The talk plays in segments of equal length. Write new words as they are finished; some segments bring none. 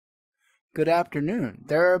Good afternoon.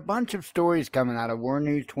 There are a bunch of stories coming out of War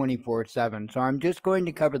News 24/7, so I'm just going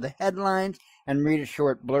to cover the headlines and read a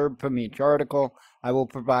short blurb from each article. I will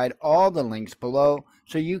provide all the links below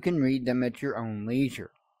so you can read them at your own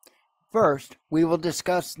leisure. First, we will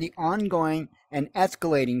discuss the ongoing and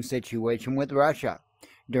escalating situation with Russia.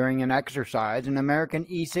 During an exercise, an American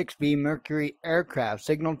E-6B Mercury aircraft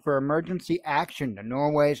signaled for emergency action to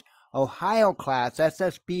Norway's Ohio-class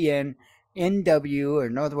SSBN NW or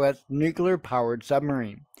Northwest nuclear-powered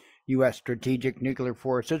submarine. U.S. strategic nuclear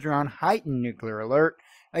forces are on heightened nuclear alert.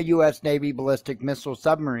 A U.S. Navy ballistic missile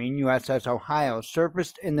submarine, USS Ohio,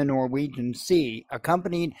 surfaced in the Norwegian Sea,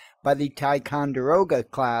 accompanied by the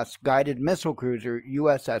Ticonderoga-class guided missile cruiser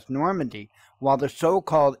USS Normandy, while the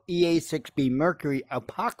so-called EA-6B Mercury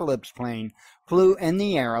Apocalypse plane flew in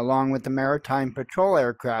the air along with the maritime patrol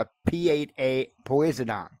aircraft P-8A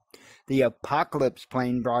Poseidon. The Apocalypse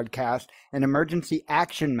plane broadcast an emergency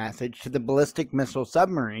action message to the ballistic missile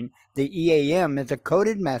submarine. The EAM is a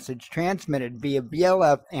coded message transmitted via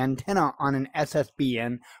VLF antenna on an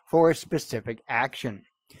SSBN for a specific action.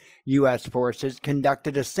 U.S. forces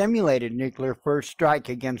conducted a simulated nuclear first strike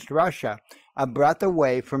against Russia, a breath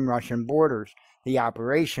away from Russian borders. The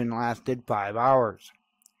operation lasted 5 hours.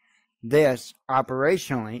 This,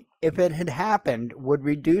 operationally, if it had happened, would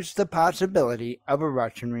reduce the possibility of a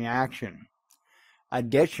Russian reaction.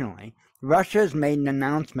 Additionally, Russia has made an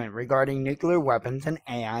announcement regarding nuclear weapons and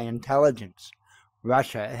AI intelligence.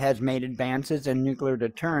 Russia has made advances in nuclear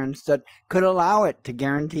deterrence that could allow it to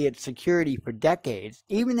guarantee its security for decades,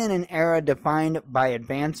 even in an era defined by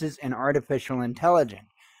advances in artificial intelligence,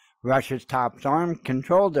 Russia's top arms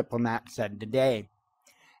control diplomat said today.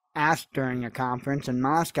 Asked during a conference in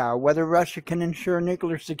Moscow whether Russia can ensure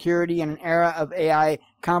nuclear security in an era of AI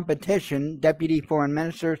competition, Deputy Foreign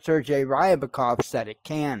Minister Sergei Ryabkov said it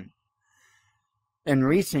can. In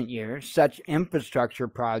recent years, such infrastructure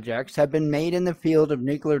projects have been made in the field of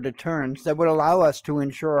nuclear deterrence that would allow us to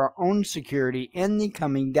ensure our own security in the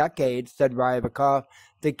coming decades, said Ryabkov,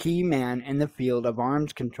 the key man in the field of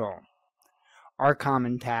arms control. Our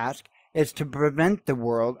common task is to prevent the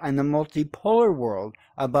world and the multipolar world,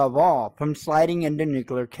 above all, from sliding into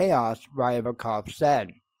nuclear chaos, Ryabkov said.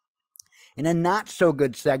 In a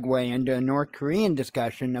not-so-good segue into a North Korean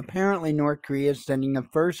discussion, apparently North Korea is sending the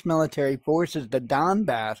first military forces to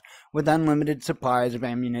Donbas with unlimited supplies of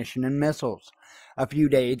ammunition and missiles. A few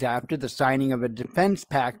days after the signing of a defense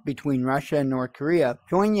pact between Russia and North Korea,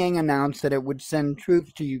 Pyongyang announced that it would send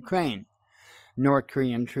troops to Ukraine. North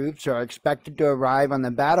Korean troops are expected to arrive on the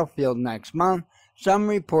battlefield next month. Some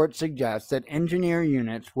reports suggest that engineer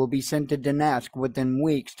units will be sent to Donetsk within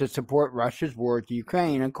weeks to support Russia's war with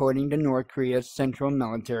Ukraine, according to North Korea's Central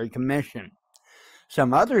Military Commission.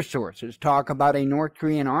 Some other sources talk about a North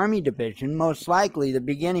Korean army division. Most likely the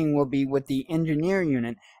beginning will be with the engineer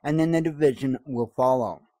unit, and then the division will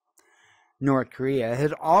follow. North Korea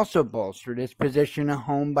has also bolstered its position at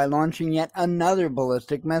home by launching yet another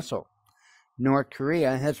ballistic missile. North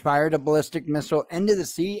Korea has fired a ballistic missile into the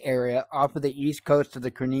sea area off of the east coast of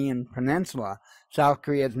the Crimean Peninsula, South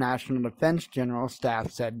Korea's National Defense General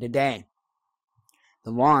Staff said today.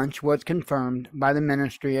 The launch was confirmed by the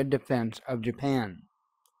Ministry of Defense of Japan.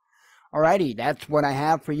 Alrighty, that's what I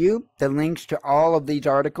have for you. The links to all of these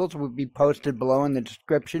articles will be posted below in the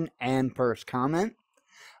description and first comment.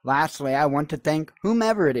 Lastly, I want to thank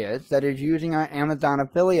whomever it is that is using our Amazon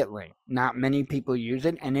affiliate link. Not many people use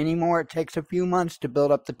it, and anymore it takes a few months to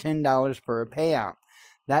build up to $10 for a payout.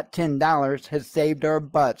 That $10 has saved our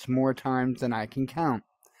butts more times than I can count.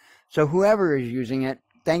 So whoever is using it,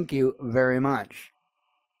 thank you very much.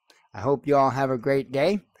 I hope you all have a great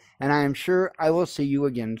day, and I am sure I will see you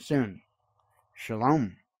again soon.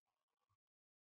 Shalom.